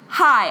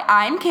Hi,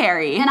 I'm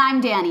Carrie. And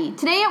I'm Danny.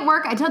 Today at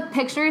work, I took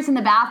pictures in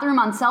the bathroom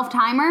on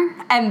self-timer.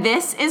 And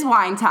this is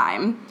Wine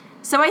Time.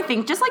 So I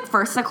think just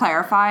first to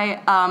clarify,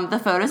 the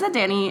photos that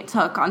Danny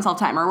took on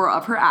self-timer were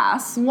of her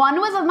ass. One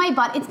was of my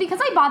butt. It's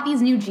because I bought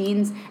these new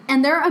jeans,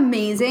 and they're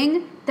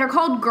amazing. They're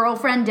called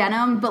Girlfriend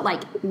Denim, but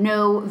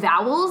no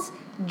vowels.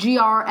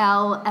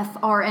 GRLFRND.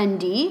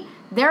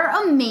 They're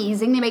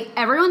amazing. They make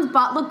everyone's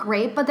butt look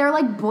great, but they're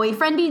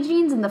boyfriendy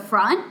jeans in the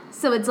front.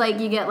 So it's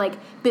you get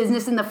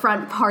business in the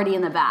front, party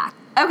in the back.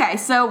 Okay,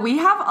 so we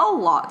have a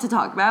lot to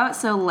talk about,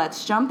 so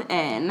let's jump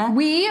in.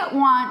 We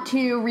want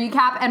to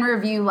recap and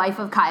review Life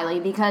of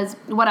Kylie because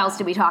what else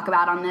did we talk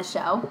about on this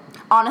show?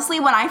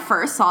 Honestly, when I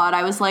first saw it,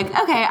 I was like,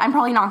 okay, I'm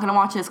probably not going to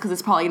watch this because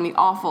it's probably going to be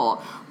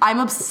awful. I'm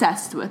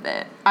obsessed with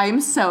it.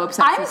 I'm so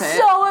obsessed with it. I'm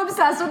so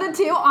obsessed with it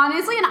too,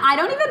 honestly, and I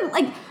don't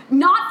even,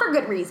 not for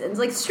good reasons,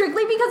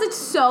 strictly because it's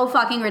so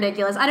fucking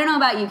ridiculous. I don't know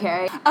about you,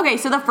 Carrie. Okay,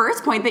 so the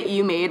first point that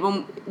you made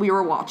when we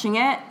were watching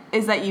it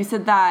is that you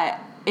said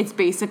that it's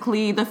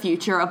basically the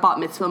future of bat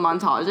mitzvah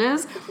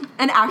montages.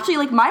 And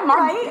actually, my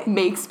mom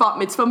makes bat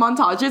mitzvah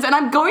montages, and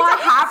I'm going to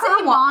have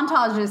her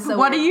montages. So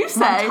what do you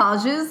say?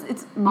 Montages?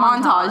 It's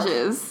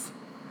montages.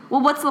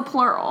 Well, what's the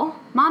plural?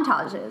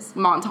 Montages.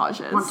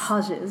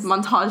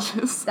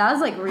 That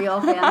was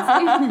real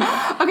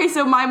fancy. Okay,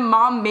 so my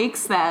mom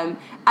makes them,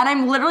 and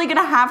I'm literally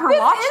gonna have her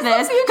watch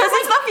this because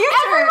it's the future.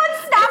 Everyone's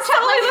Snapchat. It's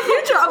totally the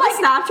future of the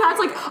Snapchats.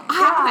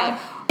 Okay.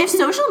 If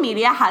social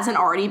media hasn't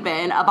already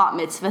been a bat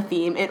mitzvah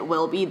theme, it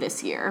will be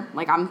this year.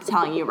 I'm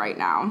telling you right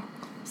now.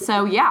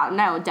 So yeah,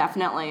 no,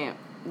 definitely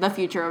the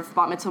future of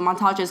bat mitzvah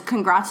montages.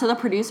 Congrats to the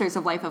producers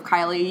of Life of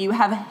Kylie. You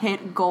have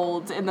hit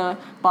gold in the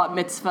bat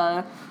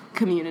mitzvah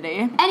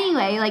community.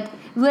 Anyway,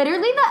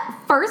 literally the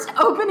first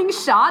opening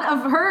shot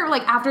of her,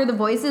 after the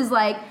voice is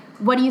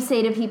what do you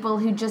say to people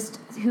who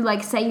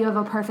say you have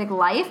a perfect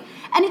life?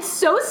 And it's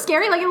so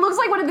scary. It looks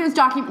like one of those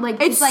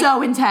it's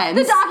so intense.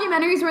 The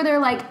documentaries where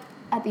they're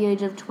at the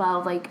age of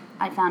 12,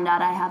 I found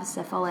out I have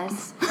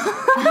syphilis.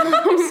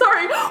 I'm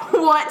sorry.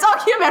 What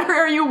documentary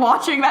are you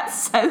watching that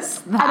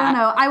says that? I don't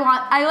know. I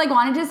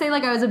wanted to say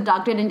I was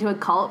abducted into a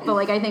cult,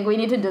 but I think we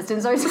need to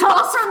distance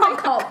ourselves from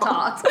cult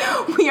talks.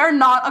 We are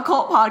not a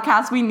cult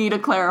podcast. We need to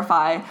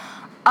clarify.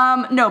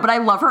 No, but I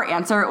love her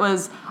answer. It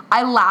was,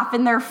 I laugh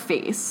in their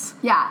face.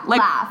 Yeah,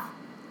 laugh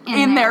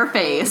in their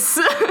face.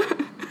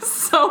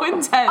 So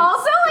intense.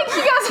 Also, she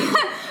goes,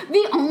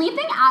 the only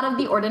thing out of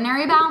the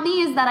ordinary about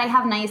me is that I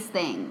have nice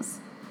things.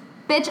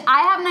 Bitch,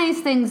 I have nice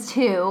things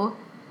too.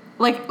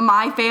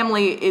 My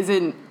family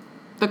isn't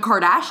the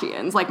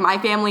Kardashians. My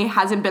family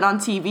hasn't been on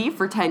TV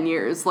for 10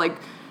 years.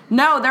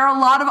 No, there are a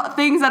lot of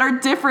things that are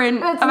different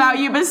about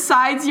you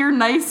besides your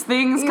nice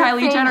things, You're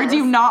Kylie famous. Jenner. Do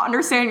you not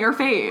understand your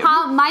fame?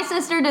 My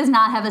sister does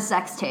not have a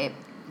sex tape.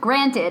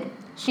 Granted,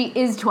 she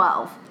is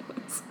 12.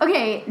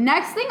 Okay,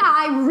 next thing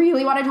I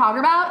really want to talk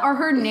about are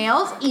her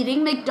nails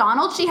eating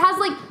McDonald's. She has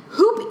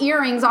hoop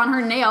earrings on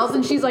her nails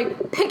and she's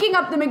picking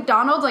up the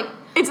McDonald's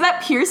it's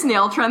that pierced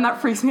nail trend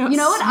that freaks me out. You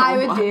know what so I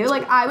would much. do?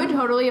 I would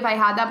totally, if I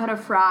had that, put a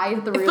fry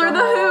through the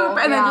hoop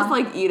and then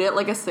just eat it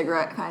like a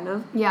cigarette kind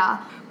of.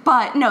 Yeah.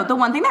 But no, the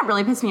one thing that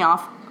really pissed me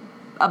off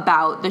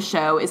about the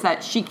show is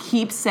that she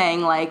keeps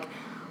saying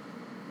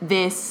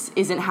this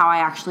isn't how I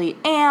actually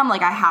am. I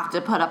have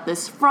to put up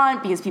this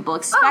front because people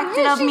expect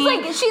it of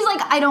me. She's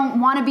I don't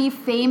want to be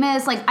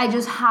famous. I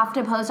just have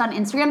to post on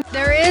Instagram.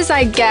 There is,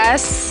 I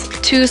guess,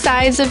 two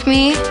sides of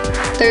me.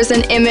 There's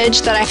an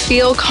image that I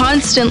feel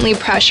constantly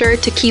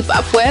pressured to keep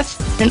up with.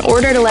 In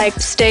order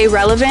to stay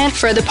relevant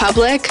for the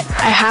public,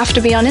 I have to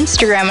be on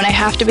Instagram and I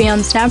have to be on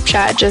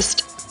Snapchat,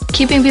 just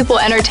keeping people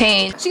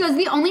entertained. She goes,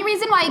 the only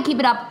reason why I keep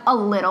it up a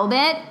little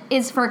bit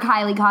is for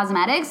Kylie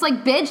Cosmetics.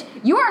 Bitch,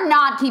 you are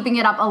not keeping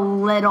it up a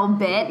little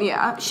bit.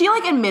 Yeah. She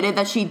admitted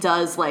that she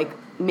does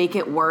make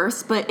it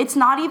worse, but it's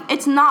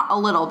not a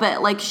little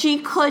bit. She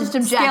could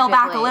scale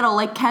back a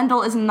little.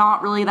 Kendall is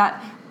not really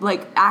that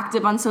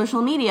active on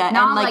social media.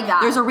 Not and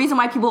that. There's a reason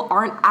why people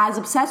aren't as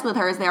obsessed with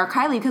her as they are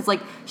Kylie, because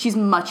she's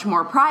much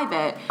more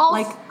private.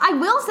 Also, I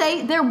will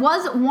say there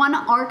was one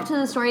arc to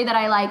the story that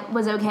I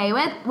was okay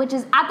with, which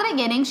is at the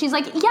beginning she's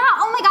yeah,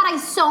 oh my god, I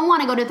so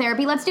want to go to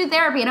therapy, let's do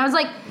therapy. And I was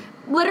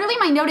literally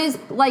my note is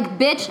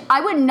bitch,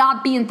 I would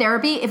not be in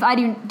therapy if I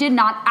did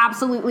not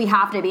absolutely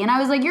have to be. And I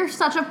was you're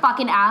such a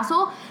fucking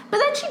asshole. But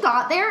then she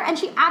got there and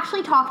she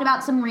actually talked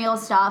about some real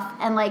stuff,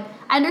 and I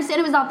understand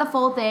it was not the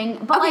full thing,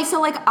 but okay,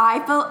 so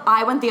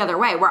I went the other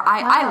way where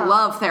I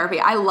love therapy.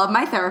 I love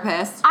my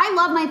therapist. I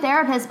love my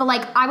therapist, but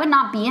I would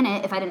not be in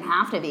it if I didn't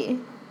have to be.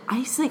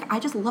 I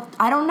just love,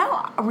 I don't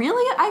know,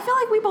 really? I feel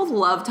we both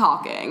love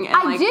talking. And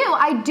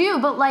I do,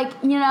 but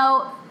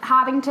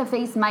having to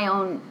face my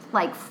own,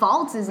 like,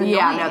 faults is annoying.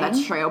 Yeah, no,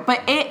 that's true.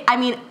 But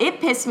it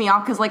pissed me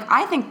off because, like,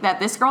 I think that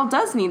this girl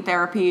does need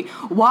therapy.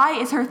 Why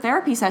is her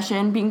therapy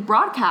session being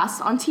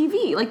broadcast on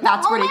TV? Like,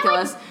 that's only,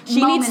 ridiculous. like,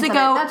 She needs to moments of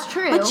go. it. That's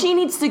true. But she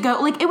needs to go.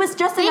 Like, it was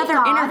just Thank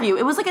another God. interview.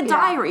 It was like a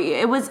diary.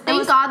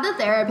 Thank God the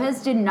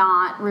therapist did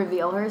not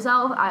reveal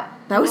herself.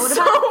 That was what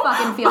so about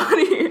fucking feel?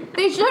 funny.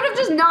 They should have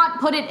just not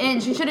put it in.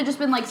 She should have just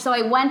been like, so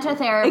I went to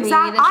therapy.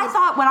 Exactly.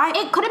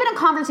 It could have been a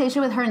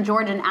conversation with her and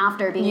Jordan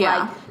after being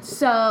like,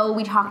 so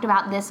we talked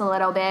about this a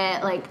little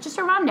bit, like just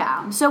a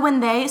rundown. So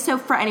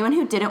for anyone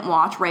who didn't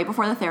watch, right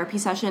before the therapy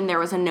session, there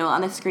was a note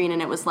on the screen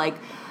and it was like,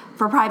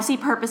 for privacy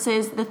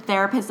purposes, the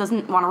therapist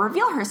doesn't want to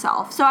reveal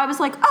herself. So I was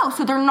like, oh,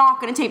 so they're not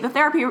going to tape the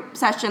therapy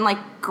session, like,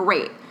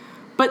 great.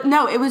 But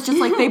no, it was just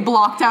like they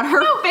blocked out her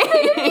face.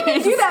 They didn't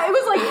even do that. It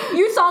was like,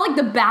 you saw like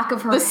the back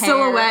of her hair. The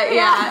silhouette,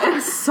 yeah.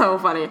 It's so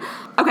funny.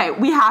 Okay,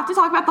 we have to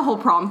talk about the whole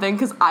prom thing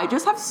because I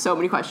just have so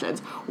many questions.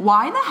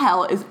 Why the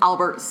hell is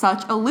Albert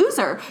such a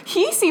loser?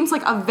 He seems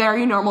like a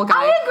very normal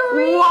guy. I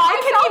agree. Why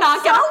can he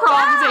not get a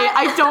prom date?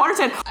 I don't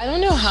understand. I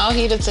don't know how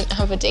he doesn't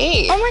have a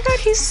date. Oh my god,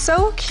 he's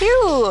so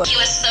cute. He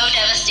was so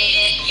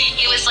devastated.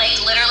 He was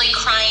like literally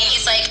crying.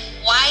 He's like,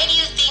 why do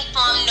you think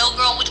prom no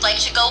girl would like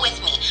to go with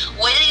me?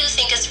 What do you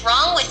think is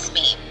wrong with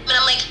me? And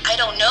I'm like, I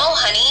don't know,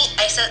 honey.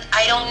 I said,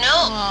 I don't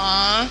know.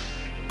 Aww.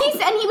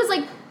 And he was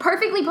like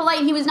perfectly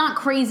polite. He was not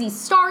crazy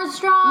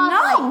starstruck.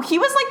 No, he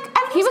was like,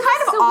 I mean, he was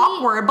kind of sweet.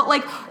 awkward, but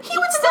like, he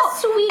would still. a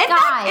sweet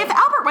guy. If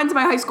Albert went to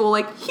my high school,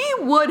 like, he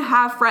would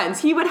have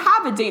friends. He would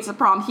have a date to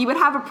prom. He would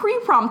have a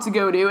pre-prom to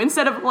go to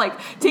instead of like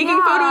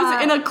taking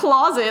photos in a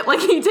closet like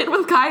he did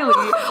with Kylie.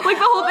 Like,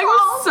 the whole thing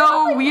was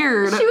so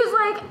weird. She was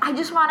like, I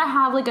just want to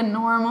have like a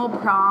normal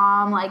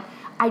prom. Like,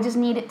 I just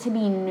need it to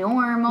be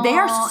normal. They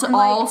are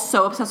all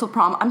so obsessed with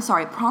prom. I'm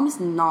sorry, prom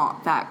is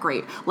not that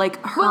great. Like,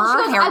 her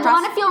she goes, hair I dress.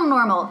 want to feel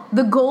normal.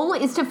 The goal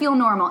is to feel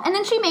normal. And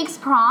then she makes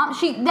prom.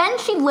 She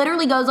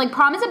literally goes like,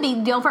 prom is a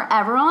big deal for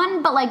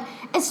everyone, but like,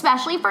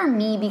 especially for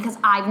me because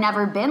I've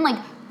never been.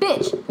 Like,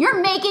 bitch,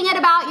 you're making it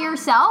about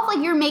yourself.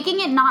 Like, you're making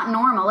it not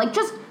normal. Like,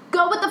 just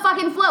go with the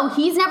fucking flow.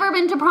 He's never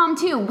been to prom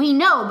too. We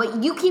know,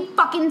 but you keep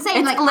fucking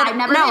saying like, I've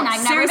never been.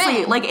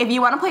 Seriously, like, if you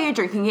want to play a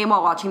drinking game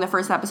while watching the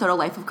first episode of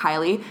Life of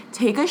Kylie,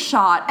 take a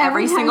shot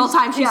every single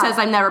time she says,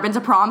 I've never been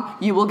to prom.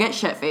 You will get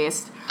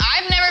shit-faced.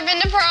 I've never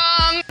been to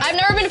prom. I've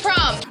never been to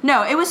prom.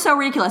 No, it was so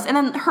ridiculous. And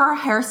then her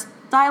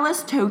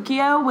hairstylist,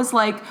 Tokyo, was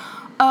like,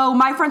 oh,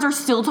 my friends are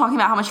still talking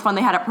about how much fun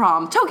they had at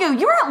prom. Tokyo,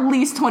 you're at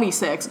least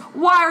 26.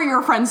 Why are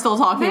your friends still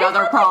talking about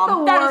their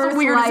prom? That is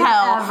weird as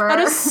hell. Ever. That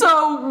is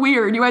so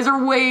weird. You guys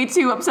are way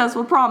too obsessed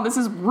with prom. This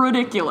is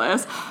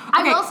ridiculous.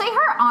 I will say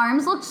her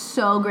arms looked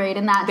so great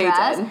in that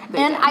dress. They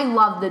did. I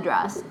loved the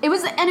dress. It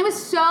was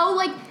so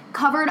like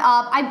covered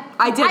up.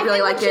 I did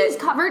really like it. She's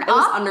covered up. It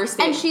was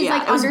understated. And she's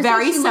like like it was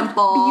very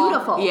simple.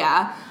 Beautiful.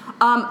 Yeah.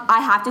 I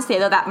have to say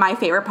though that my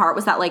favorite part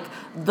was that like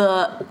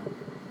the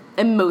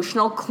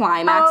emotional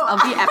climax of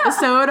the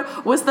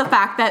episode was the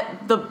fact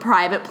that the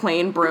private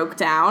plane broke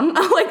down.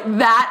 Like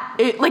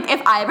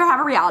if I ever have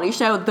a reality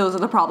show, those are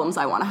the problems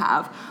I want to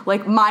have.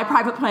 Like, my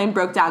private plane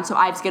broke down, so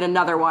I have to get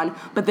another one,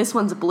 but this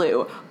one's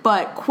blue.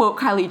 But quote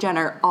Kylie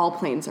Jenner, all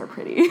planes are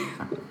pretty.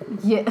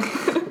 Yeah.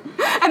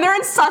 And they're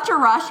in such a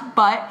rush,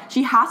 but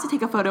she has to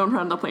take a photo in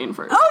front of the plane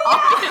first. Oh yeah,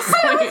 obviously.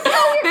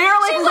 They're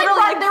like she's literally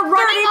like they're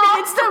running 30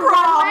 minutes to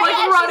prom, like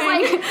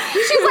running.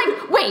 She's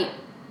like, wait.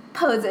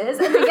 Poses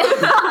and they get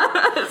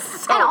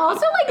and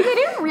also like they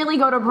didn't really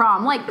go to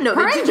prom. Like no,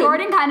 her and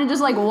Jordan kind of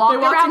just like walked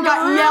around and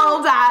got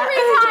yelled at 3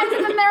 times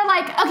and then they're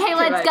like, okay,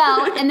 let's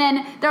go. And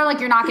then they're like,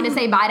 you're not gonna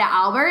say bye to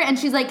Albert, and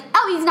she's like,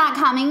 oh, he's not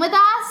coming with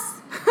us.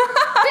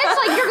 Bitch,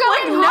 like you're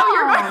going home. No,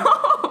 you're going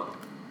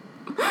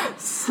home.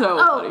 So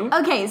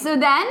funny. Okay, so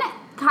then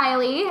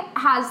Kylie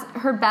has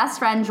her best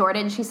friend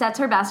Jordan. She sets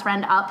her best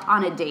friend up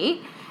on a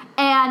date.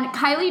 And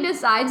Kylie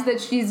decides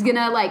that she's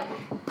gonna like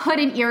put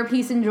an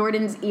earpiece in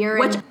Jordan's ear.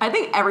 Which I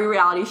think every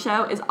reality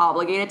show is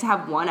obligated to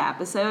have one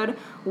episode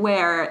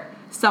where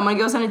someone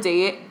goes on a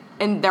date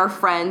and their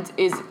friend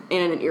is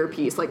in an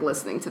earpiece, like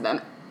listening to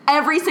them.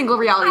 Every single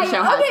reality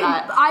show has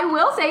that. I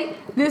will say,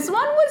 this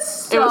one was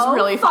so It was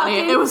really funny.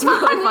 It was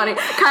really funny.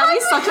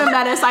 Kylie's such a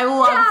menace. I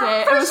loved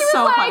it. It was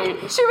so funny.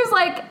 She was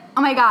like,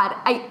 oh my god,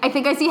 I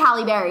think I see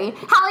Halle Berry.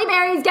 Halle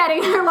Berry's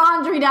getting her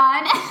laundry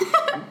done.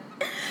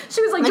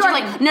 She was like, Jordan.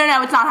 Like,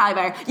 no, it's not Halle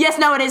Berry. Yes,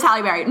 no, it is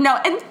Halle Berry. No,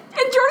 and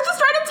Jordan's just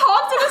trying to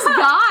talk to this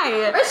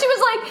guy. Or she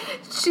was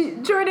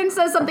like, Jordan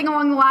says something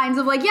along the lines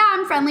of like, yeah,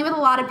 I'm friendly with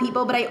a lot of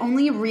people, but I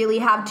only really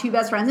have 2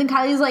 best friends. And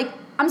Kylie's like,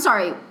 I'm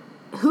sorry,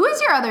 who is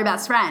your other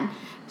best friend?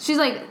 She's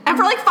like, and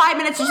for like 5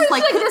 minutes, she's just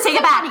like, take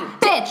it back.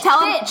 Bitch,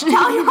 tell him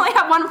you only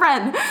have one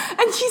friend.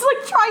 And she's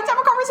like trying to have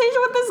a conversation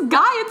with this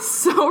guy. It's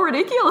so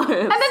ridiculous.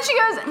 And then she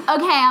goes,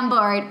 okay, I'm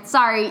bored.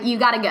 Sorry, you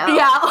gotta go.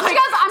 Yeah, like, she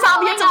goes, I'm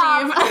tell me to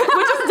up. leave.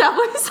 Which is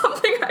definitely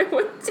something I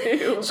would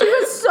do. She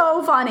was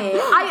so funny.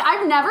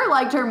 I've never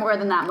liked her more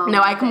than that moment.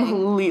 No, I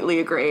completely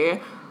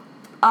agree.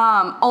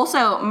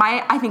 Also,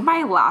 I think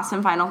my last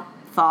and final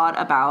thought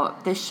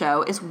about this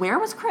show is, where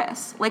was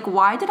Kris? Like,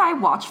 why did I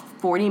watch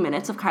 40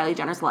 minutes of Kylie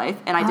Jenner's life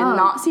and I did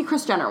not see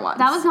Kris Jenner once?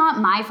 That was not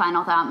my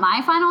final thought.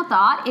 My final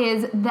thought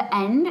is the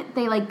end.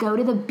 They like go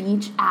to the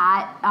beach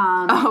at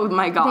oh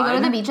my god. They go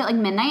to the beach at like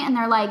midnight and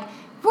they're like,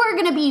 we're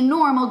gonna be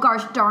normal,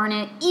 gosh darn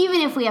it,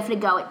 even if we have to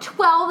go at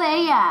 12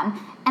 a.m.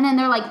 And then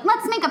they're like,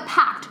 let's make a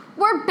pact.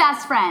 We're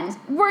best friends.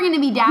 We're gonna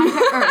be down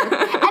to earth. And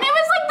it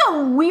was like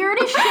the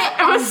weirdest shit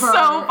ever. It was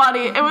so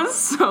funny. It was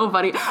so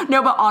funny.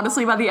 No, but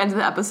honestly, by the end of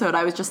the episode,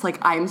 I was just like,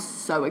 I'm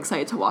so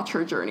excited to watch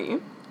her journey.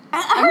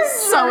 I'm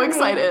so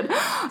excited.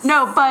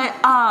 No, but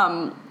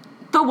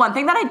the one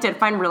thing that I did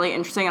find really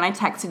interesting, and I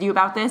texted you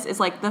about this, is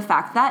like the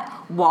fact that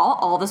while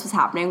all this was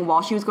happening,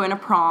 while she was going to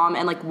prom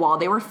and like while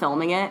they were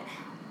filming it,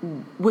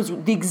 was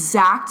the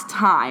exact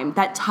time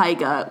that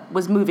Tyga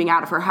was moving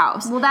out of her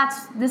house. Well,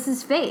 this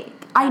is fake.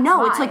 I know.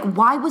 Why. It's like,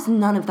 why was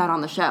none of that on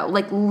the show?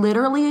 Like,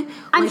 literally,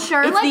 I'm like,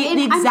 sure, it's like,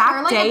 the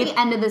exact day. At the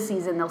end of the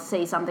season, they'll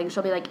say something.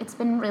 She'll be like, it's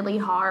been really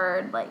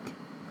hard. Like,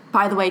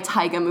 by the way,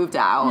 Tyga moved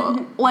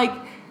out. Like,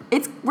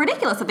 it's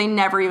ridiculous that they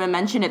never even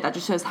mentioned it. That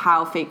just shows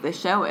how fake this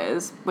show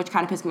is, which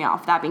kind of pissed me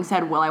off. That being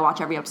said, will I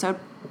watch every episode?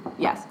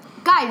 Yes.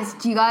 guys,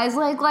 do you guys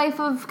like Life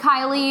of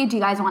Kylie? Do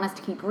you guys want us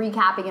to keep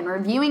recapping and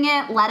reviewing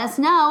it? Let us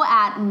know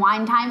at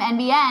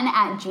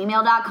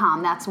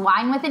winetimembn@gmail.com. That's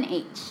wine with an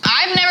H.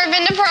 I've never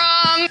been to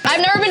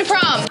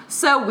prom.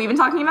 So we've been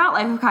talking about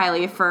Life of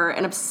Kylie for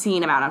an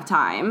obscene amount of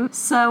time.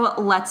 So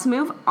let's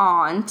move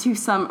on to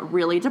some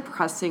really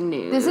depressing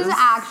news. This is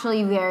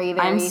actually very,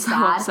 very I'm sad. so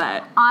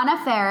upset. Anna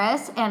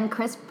Faris and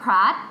Chris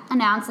Pratt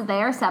announced that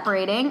they are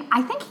separating.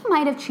 I think he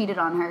might have cheated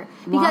on her.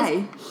 Because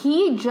Why?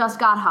 he just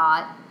got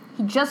hot.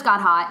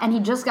 And he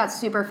just got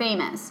super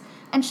famous.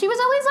 And she was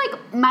always,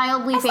 like,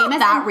 mildly It's famous. not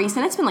that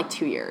recent. It's been like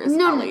 2 years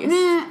at least.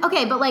 No.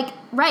 Okay, but, like,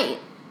 right.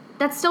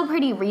 That's still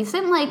pretty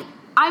recent. Like,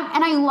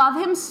 I love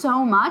him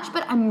so much,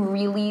 but I'm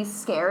really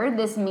scared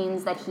this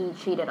means that he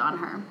cheated on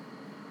her.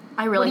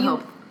 I really What do you-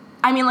 hope.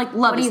 I mean, like,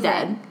 love What do is you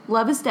dead. think?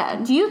 Love is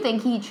dead. Do you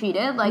think he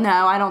cheated? Like,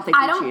 No, I don't think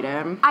he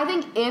cheated. I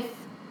think if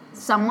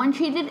someone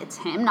cheated, it's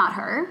him, not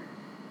her.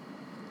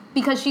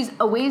 Because she's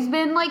always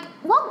been like,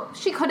 well,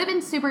 she could have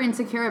been super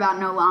insecure about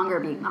no longer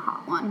being the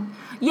hot one.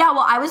 Yeah,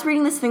 well, I was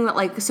reading this thing that,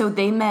 like, so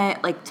they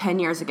met, like, 10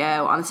 years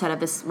ago on the set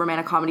of this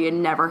romantic comedy I'd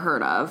never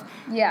heard of.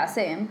 Yeah,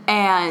 same.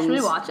 And... Should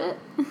we watch it?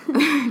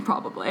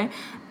 Probably.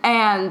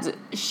 And,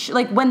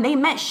 like, when they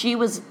met, she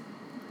was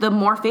the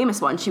more famous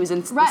one. She was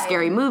in the Right.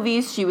 Scary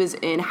Movies. She was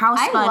in House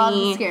I Bunny. love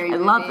the Scary I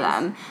love Movies.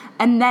 them.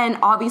 And then,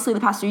 obviously, the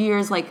past few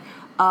years, like,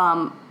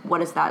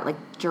 what is that? Like,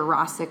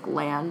 Jurassic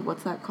Land?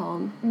 What's that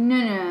called?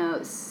 No.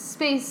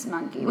 Space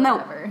Monkey,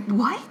 whatever. No.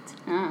 What?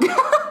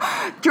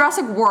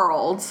 Jurassic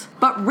World.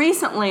 But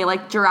recently,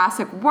 like,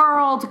 Jurassic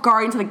World,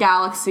 Guardians of the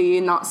Galaxy,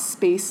 not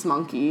Space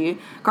Monkey,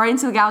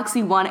 Guardians of the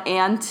Galaxy 1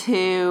 and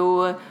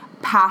 2,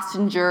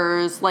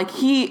 Passengers. Like,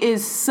 he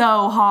is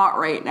so hot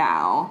right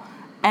now.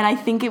 And I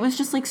think it was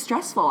just, like,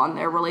 stressful on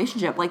their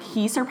relationship. Like,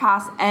 he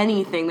surpassed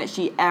anything that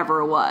she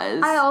ever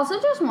was. I also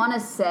just want to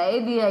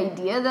say the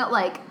idea that,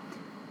 like,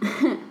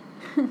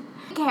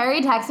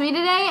 Carrie texted me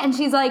today and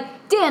she's like,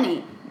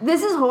 Danny,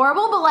 this is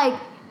horrible, but, like,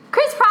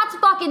 Chris Pratt's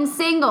fucking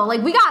single.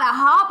 Like, we gotta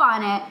hop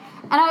on it.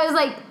 And I was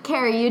like,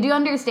 Carrie, you do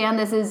understand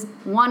this is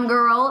one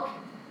girl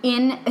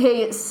in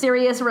a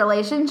serious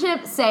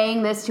relationship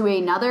saying this to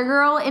another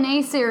girl in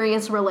a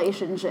serious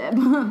relationship.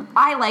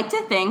 I like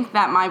to think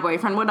that my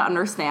boyfriend would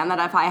understand that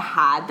if I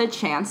had the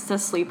chance to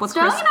sleep with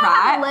Sterling Chris and I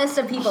Pratt, have a list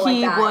of people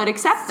he like that. would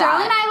accept Sterling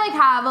that. and I, like,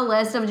 have a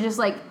list of just,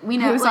 like, we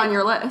know. Who's like, on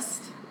your list?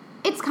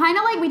 It's kind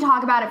of like we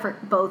talk about it for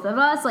both of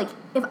us. Like,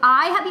 if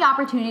I had the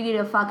opportunity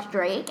to fuck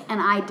Drake and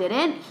I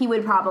didn't, he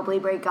would probably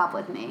break up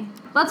with me.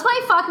 Let's play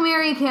Fuck,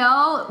 Marry,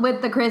 Kill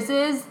with the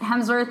Chris's,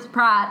 Hemsworth,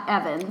 Pratt,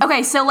 Evans.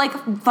 Okay, so, like,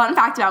 fun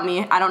fact about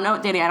me, I don't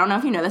know, Danny, I don't know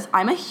if you know this,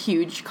 I'm a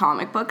huge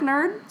comic book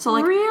nerd. So,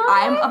 like, Really?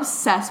 I'm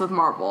obsessed with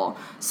Marvel.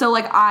 So,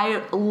 like,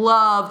 I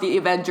love the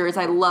Avengers,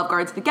 I love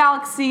Guardians of the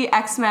Galaxy,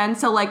 X-Men,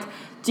 so, like,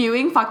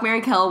 doing Fuck,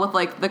 Marry, Kill with,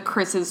 like, the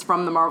Chris's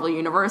from the Marvel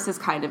Universe is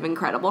kind of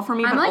incredible for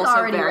me, I'm, but like, also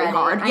already very ready.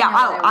 hard. I Yeah, know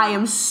what I I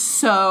am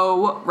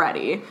so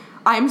ready.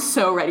 I'm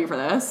so ready for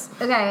this.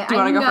 Okay, Do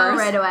you I want to can go go first?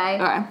 right away.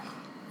 Okay.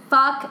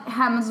 Fuck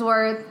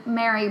Hemsworth,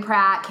 marry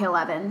Pratt, kill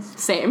Evans.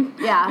 Same.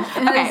 Yeah.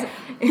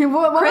 Okay.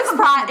 What Chris was the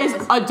Pratt point is of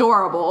this?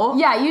 adorable.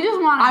 Yeah, you just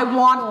want to I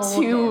want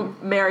hold to him.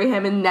 marry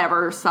him and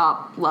never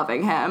stop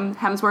loving him.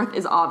 Hemsworth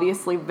is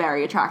obviously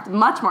very attractive,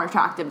 much more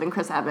attractive than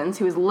Chris Evans,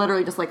 who is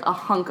literally just like a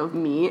hunk of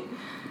meat.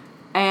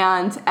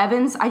 And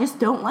Evans, I just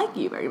don't like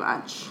you very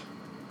much.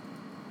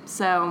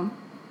 So,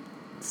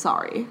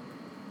 sorry.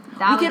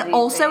 That We was could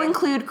also easy.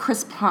 include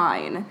Chris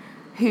Pine,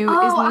 who is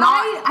Oh,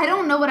 not... I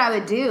don't know what I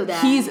would do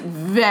then. He's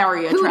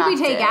very attractive. Who would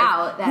we take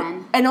out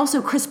then? And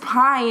also, Chris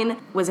Pine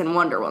was in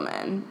Wonder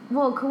Woman,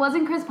 Well,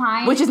 wasn't Chris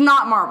Pine... which is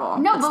not Marvel.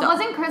 No, but still.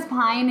 wasn't Chris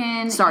Pine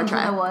in Star Into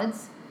Trek. the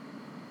Woods?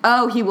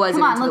 Oh, he was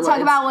Come in on, Into the let's talk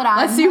Woods. about what I'm-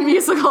 Let's do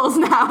musicals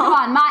now. Come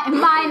on,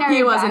 my nerd.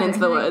 He wasn't factor. Into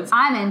the Woods.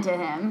 I'm into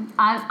him.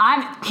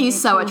 I'm He's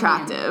so into him.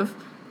 attractive.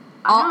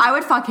 I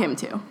would fuck him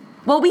too.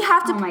 Well, we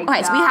have to. Oh my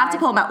Okay, so we have to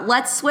God. pull him out.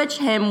 Let's switch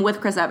him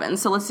with Chris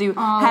Evans. So let's do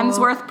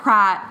Hemsworth,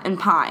 Pratt, and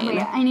Pine. Wait,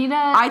 I need to.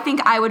 I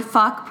think I would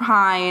fuck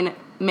Pine,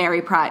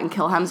 marry Pratt, and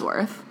kill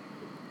Hemsworth.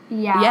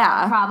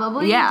 Yeah.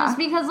 Probably. Yeah. Just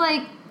because,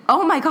 like,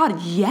 Oh my God,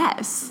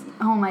 yes.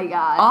 oh my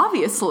God.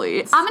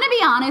 Obviously. I'm gonna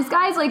be honest,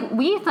 guys. Like,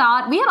 we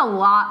thought we had a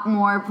lot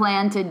more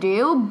planned to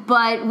do,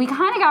 but we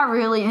kind of got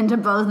really into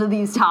both of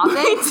these We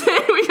topics.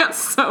 did. We got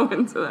so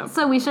into them.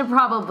 So we should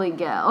probably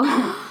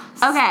go.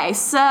 Okay,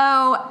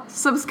 so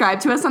subscribe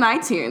to us on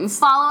iTunes.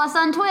 Follow us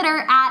on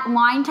Twitter at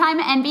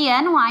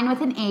WineTimeNBN, wine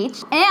with an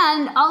H.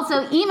 And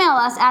also email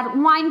us at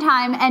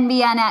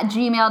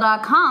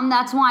winetimenbn@gmail.com.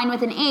 That's wine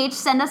with an H.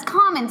 Send us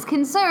comments,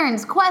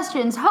 concerns,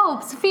 questions,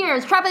 hopes,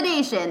 fears,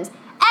 trepidations,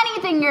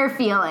 anything you're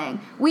feeling.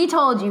 We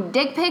told you,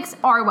 dick pics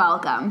are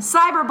welcome.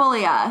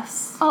 Cyberbully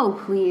us.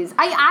 Oh, please.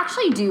 I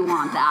actually do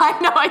want that. I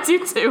know, I do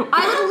too.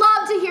 I would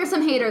love to hear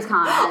some haters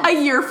comment. A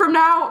year from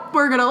now,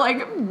 we're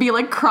gonna be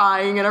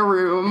crying in a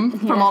room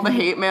from all the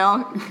hate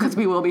mail because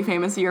we will be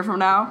famous a year from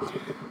now.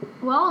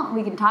 Well,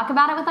 we can talk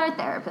about it with our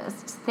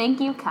therapist. Thank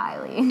you,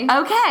 Kylie.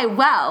 Okay,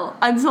 well,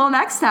 until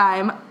next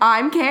time,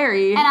 I'm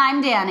Carrie. And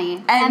I'm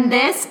Danny. And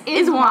this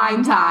is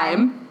Wine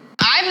Time.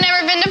 I've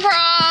never been to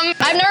prom.